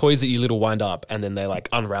before. Toys that you little wind up and then they like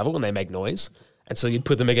unravel and they make noise. And so you'd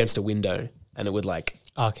put them against a window and it would like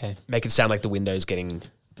Okay. make it sound like the window's getting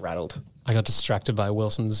rattled. I got distracted by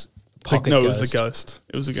Wilson's pocket No, it ghost. was the ghost.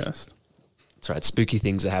 It was a ghost. That's right. Spooky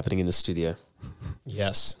things are happening in the studio.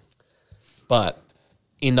 Yes. But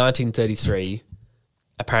in 1933,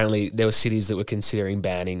 apparently there were cities that were considering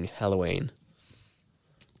banning Halloween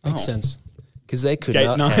Makes Oh. sense. because they could Gate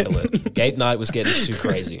not night. handle it. Gate night was getting too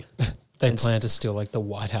crazy. They plan to steal like the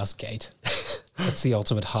White House gate. That's the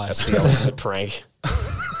ultimate heist. That's the ultimate prank.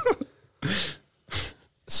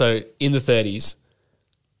 So in the 30s,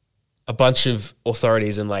 a bunch of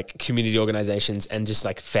authorities and like community organizations and just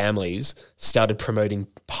like families started promoting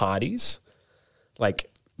parties, like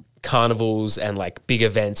carnivals and like big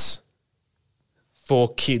events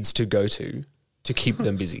for kids to go to keep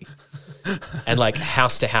them busy. And like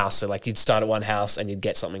house to house. So like you'd start at one house and you'd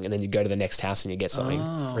get something and then you'd go to the next house and you'd get something.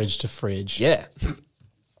 Fridge to fridge. Yeah.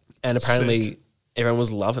 And apparently Sick. everyone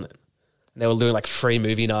was loving it. They were doing like free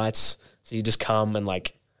movie nights. So you just come and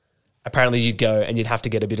like, apparently you'd go and you'd have to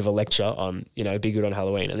get a bit of a lecture on, you know, be good on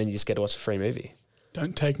Halloween. And then you just get to watch a free movie.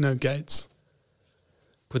 Don't take no gates.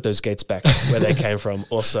 Put those gates back where they came from.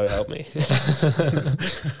 Also help me.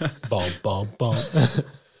 Bomb, bomb,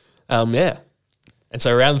 bomb. Yeah. And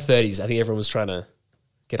so around the 30s, I think everyone was trying to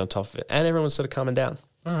get on top of it. And everyone was sort of calming down.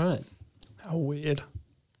 All right. How weird.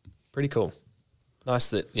 Pretty cool. Nice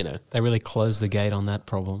that, you know, They really closed the gate on that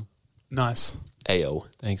problem. Nice. AO.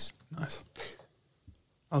 Thanks. Nice.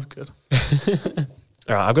 That was good.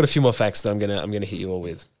 All right, I've got a few more facts that I'm gonna hit you all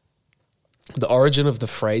with. The origin of the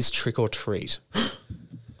phrase trick or treat.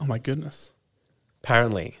 Oh my goodness.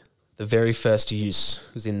 Apparently, the very first use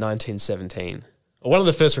was in 1917. Or one of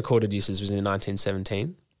the first recorded uses was in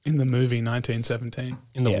 1917. In the movie 1917.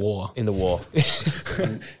 In the Yeah, war. In the war.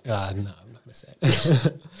 No, I'm not going to say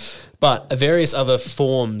it. But various other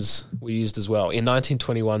forms were used as well. In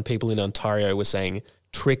 1921, people in Ontario were saying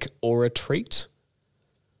trick or a treat.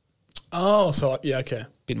 Oh, so yeah, okay.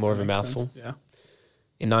 Bit more of a Makes mouthful. sense. Yeah.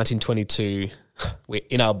 In 1922,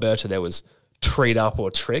 in Alberta, there was treat up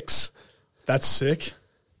or tricks. That's sick.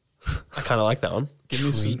 I kind of like that one. Give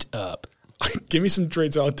me some Treat up. give me some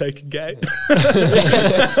treats, I'll take a gate.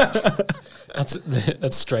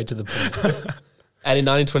 That's straight to the point. And in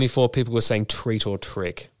 1924, people were saying treat or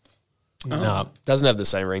trick. No, Doesn't have the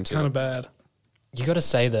same ring to Kind it. of bad. you got to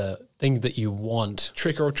say the thing that you want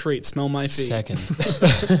Trick or treat, smell my feet. second.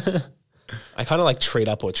 I kind of like treat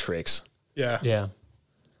up or tricks. Yeah. Yeah.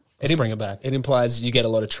 Let's bring it back. It implies you get a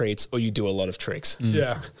lot of treats or you do a lot of tricks.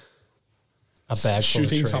 Yeah. A bag full of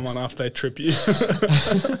Shooting tricks. someone after they trip you.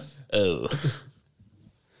 Oh.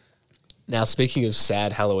 Now, speaking of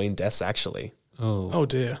sad Halloween deaths, actually, Oh. Oh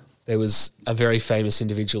dear. there was a very famous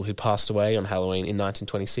individual who passed away on Halloween in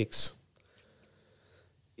 1926.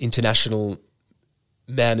 International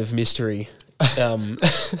man of mystery,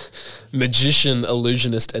 magician,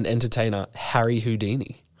 illusionist, and entertainer Harry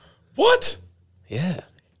Houdini. What? Yeah.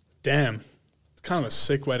 Damn. It's kind of a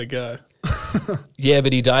sick way to go. Yeah,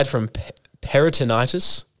 but he died from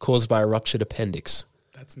peritonitis caused by a ruptured appendix.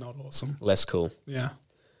 That's not awesome. Less cool. Yeah.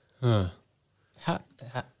 Huh. How,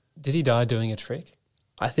 did he die doing a trick?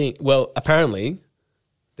 I think, well, apparently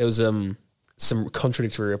there was some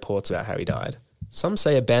contradictory reports about how he died. Some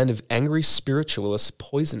say a band of angry spiritualists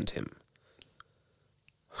poisoned him.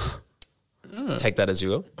 Take that as you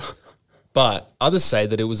will. But others say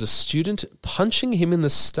that it was a student punching him in the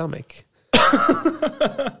stomach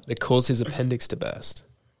that caused his appendix to burst.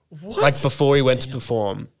 What? Like before he went to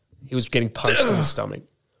perform, he was getting punched in the stomach.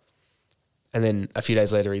 And then a few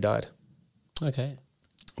days later he died. Okay.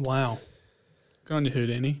 Wow. Go on, you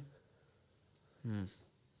Houdini.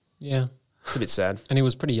 Yeah. It's a bit sad. And he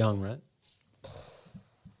was pretty young, right?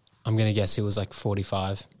 I'm going to guess he was like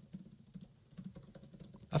 45.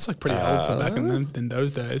 That's like pretty old for back in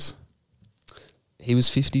those days. He was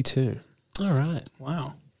 52. All right.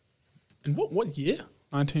 Wow. And what year?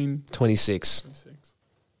 1926. 26.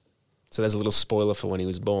 So there's a little spoiler for when he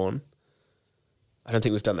was born. I don't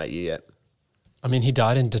think we've done that year yet. I mean, he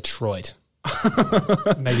died in Detroit.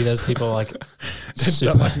 Maybe those people are like They've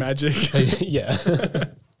done like magic. yeah.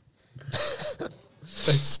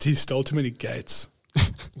 He stole too many gates.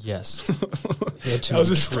 Yes. He had too That was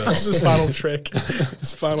many his tricks. final trick.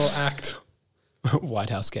 His final act. White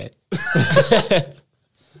House Gate.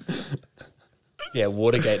 Yeah,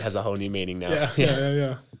 Watergate has a whole new meaning now.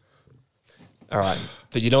 Yeah. All right.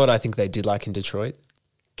 But you know what I think they did like in Detroit?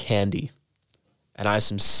 Candy. And I have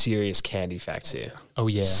some serious candy facts here. Oh,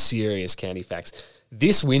 yeah. Serious candy facts.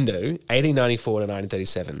 This window, 1894 to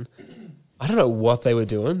 1937, I don't know what they were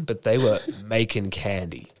doing, but they were making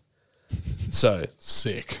candy. So,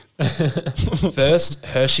 Sick. first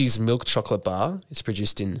Hershey's milk chocolate bar is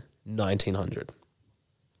produced in 1900.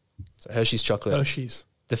 So Hershey's chocolate. Hershey's.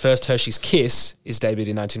 The first Hershey's Kiss is debuted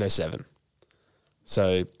in 1907.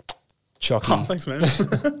 So, Chocky. Oh, thanks, man.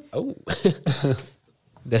 Oh.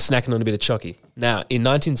 They're snacking on a bit of Chocky. Now, in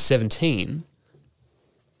 1917,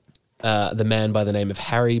 the man by the name of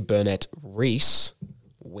Harry Burnett Reese,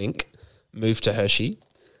 wink, moved to Hershey,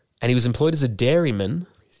 and he was employed as a dairyman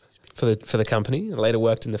for the company and later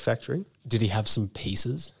worked in the factory. Did he have some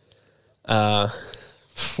pieces?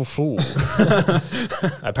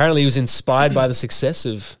 Apparently, he was inspired by the success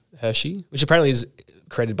of Hershey, which apparently is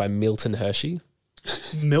credited by Milton Hershey.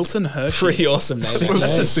 Milton Hershey. Pretty awesome name. That's a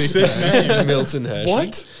actually. sick name. Milton Hershey.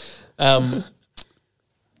 What?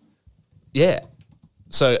 Yeah.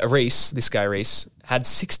 So this guy Reese, had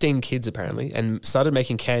 16 kids apparently and started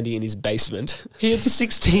making candy in his basement. He had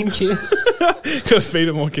 16 kids. Gotta feed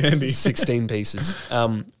him more candy. 16 pieces.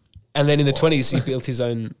 And then in the 20s, he built his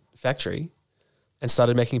own factory and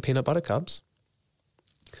started making peanut butter cups.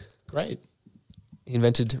 Great. He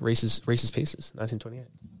invented Reese's Pieces, 1928.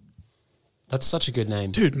 That's such a good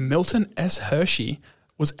name. Dude, Milton S. Hershey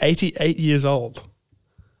was 88 years old.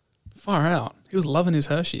 Far out. He was loving his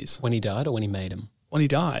Hershey's When he died or when he made him? when he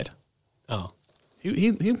died. Oh. He was a, he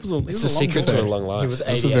It's was the a long secret boy. to a long life. He was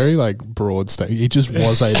That's a 88. very like broad statement. He just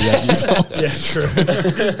was 88 years old. Yeah, true.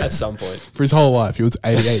 At some point. For his whole life, he was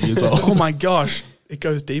 88 years old. Oh my gosh. It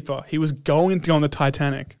goes deeper. He was going to go on the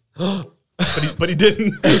Titanic. but he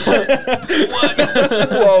didn't.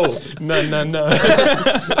 Whoa. No.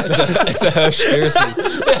 It's a Hershspiracy.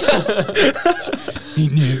 He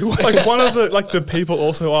knew. Like one of the people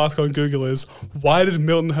also ask on Google is, why did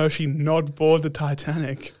Milton Hershey not board the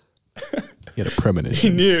Titanic? He had a He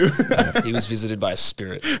premonition. knew. He was visited by a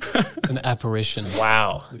spirit. An apparition.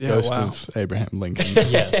 Wow. Yeah, Ghost wow. of Abraham Lincoln.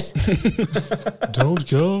 Yes. Don't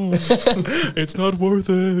go. It's not worth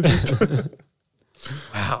it.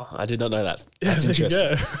 Wow. I did not know that. Yeah, That's there you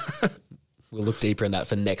interesting. go. We'll look deeper in that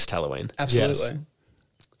for next Halloween. Absolutely.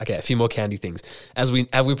 Okay, a few more candy things. As we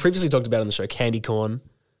previously talked about on the show, candy corn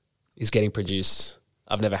is getting produced.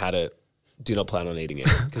 I've never had it. Do not plan on eating it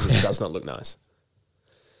because it does not look nice.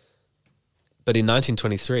 But in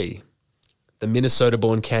 1923, the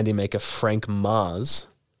Minnesota-born candy maker Frank Mars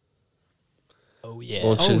Oh, yeah.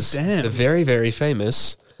 launches Oh, damn. the very, very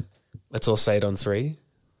famous, let's all say it on three.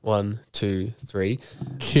 1, 2, 3.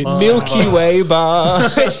 Kid Milky Way bar.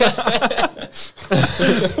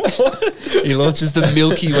 He launches the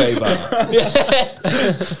Milky Way bar.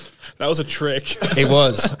 That was a trick. It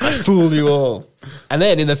was. I fooled you all. And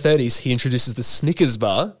then in the 30s, he introduces the Snickers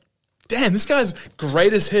bar. Damn, this guy's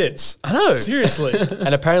greatest hits. I know. Seriously.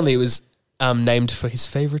 And apparently it was named for his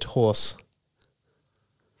favorite horse.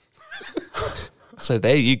 So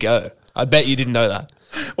there you go. I bet you didn't know that.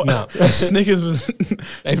 No. Snickers was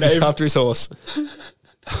Named named- after his horse.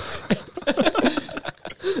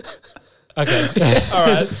 Okay. All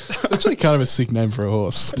right. Actually, kind of a sick name for a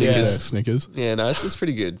horse. Snickers. Yeah. Snickers. Yeah, no, it's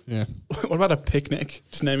pretty good. Yeah. What about a picnic?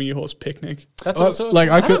 Just naming your horse Picnic. That's Well, also like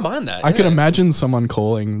I I could don't mind that, I could yeah. imagine someone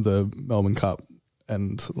calling the Melbourne Cup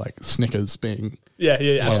and like Snickers being Yeah, one of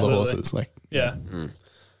the absolutely. horses. Like Yeah.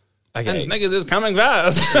 Okay. And Snickers is coming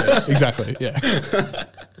fast. exactly. Yeah.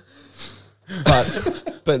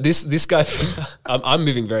 But this guy, I'm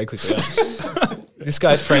moving very quickly. This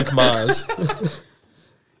guy Frank Mars,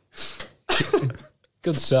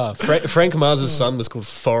 good stuff. Frank Mars' son was called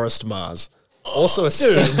Forrest Mars, also a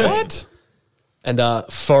sick name. What? And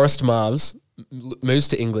Forrest Mars moves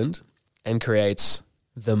to England and creates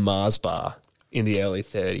the Mars bar in the early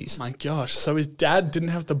 30s. My gosh. So his dad didn't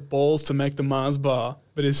have the balls to make the Mars bar,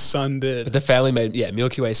 but his son did. But the family made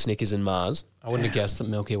Milky Way, Snickers, and Mars. I wouldn't have guessed that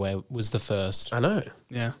Milky Way was the first. I know.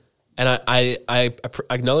 Yeah. And I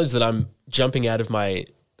acknowledge that I'm jumping out of my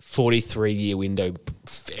 43-year window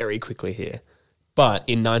very quickly here. But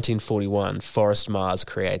in 1941, Forrest Mars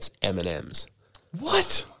creates M&M's.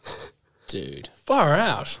 What? Dude. Far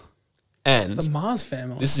out. And The Mars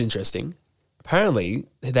family. this is interesting. Apparently,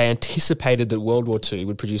 they anticipated that World War II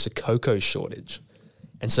would produce a cocoa shortage.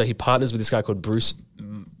 And so he partners with this guy called Bruce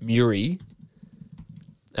Murray,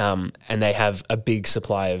 and they have a big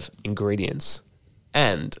supply of ingredients.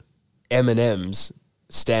 And M&M's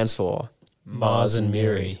stands for Mars and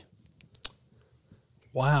Miri.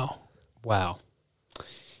 Wow. Wow.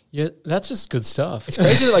 Yeah, that's just good stuff. It's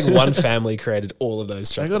crazy that like one family created all of those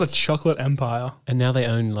They chocolates. got a chocolate empire. And now they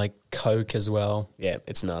own like Coke as well. Yeah,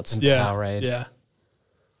 it's nuts. Yeah. Powerade. Yeah.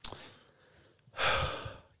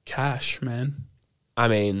 Cash, man. I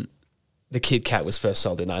mean, the Kit Kat was first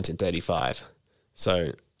sold in 1935.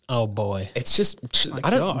 So Oh boy. it's just, My I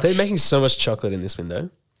don't, gosh. they're making so much chocolate in this window.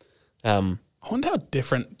 I wonder how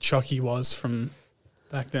different Chucky was from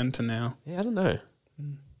back then to now. Yeah, I don't know.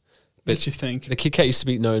 Makes you think. The Kit Kat used to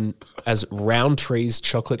be known as Roundtree's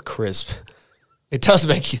Chocolate Crisp. It does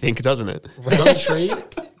make you think, doesn't it? Roundtree.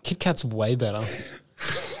 Kit Kat's way better.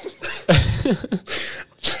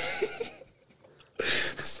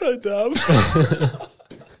 So dumb.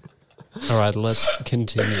 All right, let's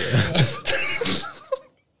continue.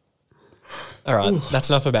 All right, that's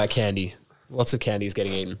enough about candy. Lots of candy is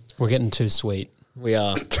getting eaten. We're getting too sweet. We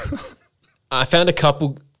are. I found a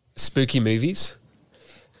couple spooky movies.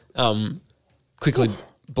 Quickly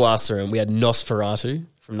blast through them. We had Nosferatu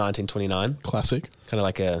from 1929, Classic. kind of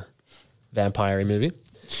like a vampire movie.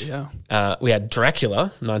 Yeah. We had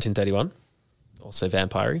Dracula, 1931, also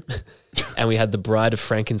vampire. And we had The Bride of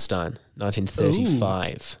Frankenstein,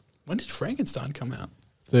 1935. When did Frankenstein come out?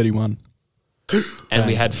 31. And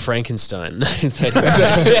we had Frankenstein,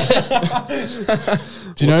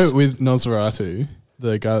 1935. Do you know with Nosferatu,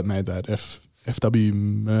 the guy that made that, F.W.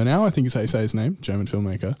 Murnau, I think is how you say his name, German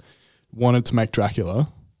filmmaker, wanted to make Dracula,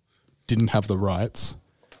 didn't have the rights,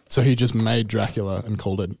 so he just made Dracula and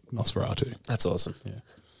called it Nosferatu. That's awesome. Yeah.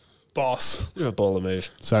 Boss. It's a bit of a baller move.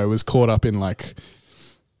 So it was caught up in like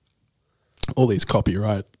all these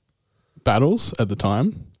copyright battles at the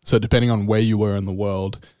time. So depending on where you were in the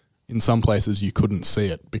world, in some places you couldn't see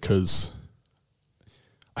it because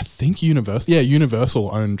I think Universal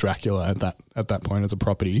owned Dracula at that point as a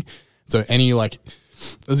property. So any that's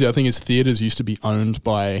the other thing is theaters used to be owned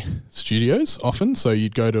by studios often. So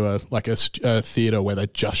you'd go to a theater where they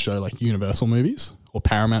just show like Universal movies or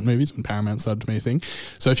Paramount movies when Paramount started to be a thing.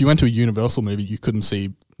 So if you went to a Universal movie, you couldn't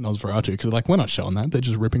see Nosferatu because we're not showing that. They're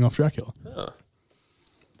just ripping off Dracula. Oh,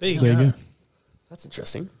 There you There go. you go. that's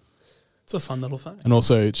interesting. It's a fun little thing. And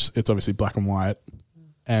also it's obviously black and white.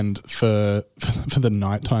 And for the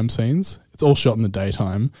nighttime scenes, it's all shot in the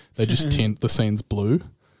daytime. They just tint the scenes blue.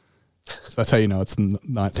 So that's how you know it's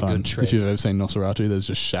nighttime. good trick. If you've ever seen Nosferatu, there's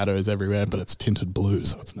just shadows everywhere, but it's tinted blue,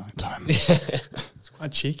 so it's nighttime. It's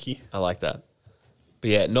quite cheeky. I like that. But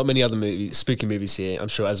yeah, not many other spooky movies here. I'm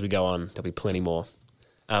sure as we go on, there'll be plenty more.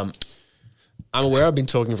 I'm aware I've been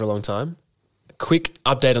talking for a long time. A quick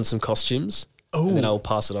update on some costumes, and then I'll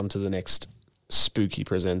pass it on to the next spooky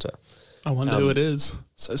presenter. I wonder who it is.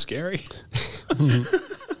 So scary.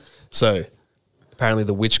 So, apparently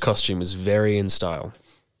the witch costume was very in style.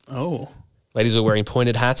 Oh. Ladies were wearing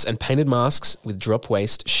pointed hats and painted masks with drop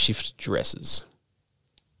waist shift dresses.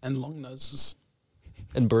 And long noses,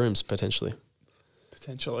 And brooms, potentially.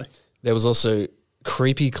 potentially. There was also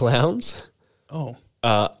creepy clowns. Oh.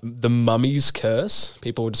 The Mummy's Curse.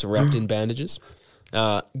 People were just wrapped in bandages.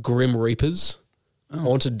 Grim Reapers,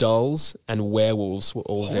 Haunted Dolls, and Werewolves were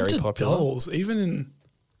all very Haunted popular. dolls, even in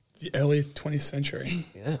the early 20th century.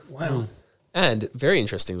 Yeah. Wow. And very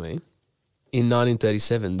interestingly, in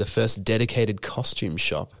 1937, the first dedicated costume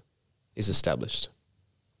shop is established.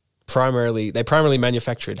 They primarily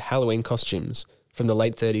manufactured Halloween costumes from the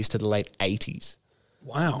late 30s to the late 80s.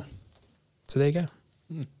 Wow. So there you go.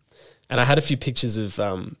 And I had a few pictures of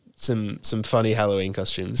some funny Halloween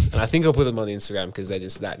costumes, and I think I'll put them on Instagram because they're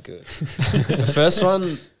just that good. The first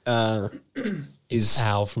one is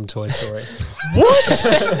Al from Toy Story.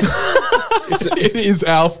 It is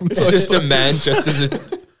Al from it's just a man dressed as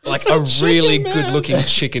a really good looking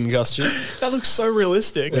chicken costume. That looks so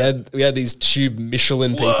realistic. We had these tube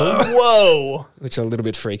Michelin people, Whoa. which are a little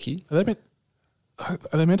bit freaky. Are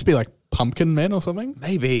they meant to be like pumpkin men or something?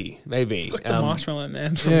 Maybe. Like the Marshmallow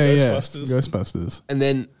Man from Yeah, Ghostbusters. yeah. Ghostbusters. And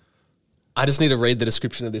then I just need to read the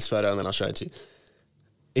description of this photo and then I'll show it to you.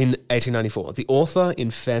 In 1894, the author in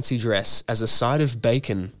fancy dress as a side of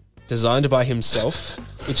bacon designed by himself,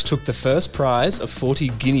 which took the first prize of 40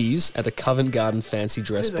 guineas at the Covent Garden Fancy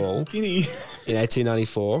Dress There's a Ball guinea. in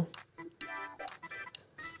 1894.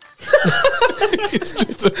 It's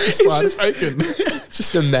just a side of bacon.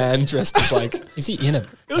 Just a man dressed as Is he in a? It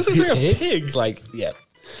looks like a pig? pig. it's like, yeah.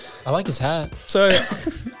 I like his hat. So,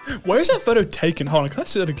 Where is that photo taken? Hold on, can I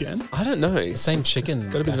see that again? I don't know. The same chicken.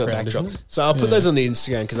 Got a bit of a background, backdrop. isn't it? So I'll put those on the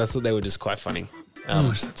Instagram because I thought they were just quite funny.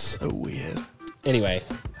 That's so weird. Anyway,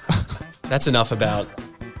 that's enough about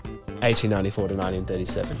 1894 to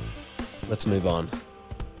 1937. Let's move on.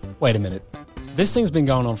 Wait a minute. This thing's been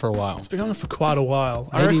going on for a while. It's been going on for quite a while.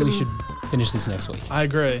 I Maybe reckon we should finish this next week. I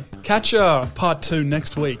agree. Catch part 2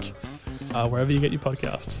 next week, wherever you get your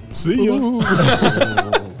podcasts. See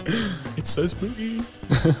ya. It's so spooky.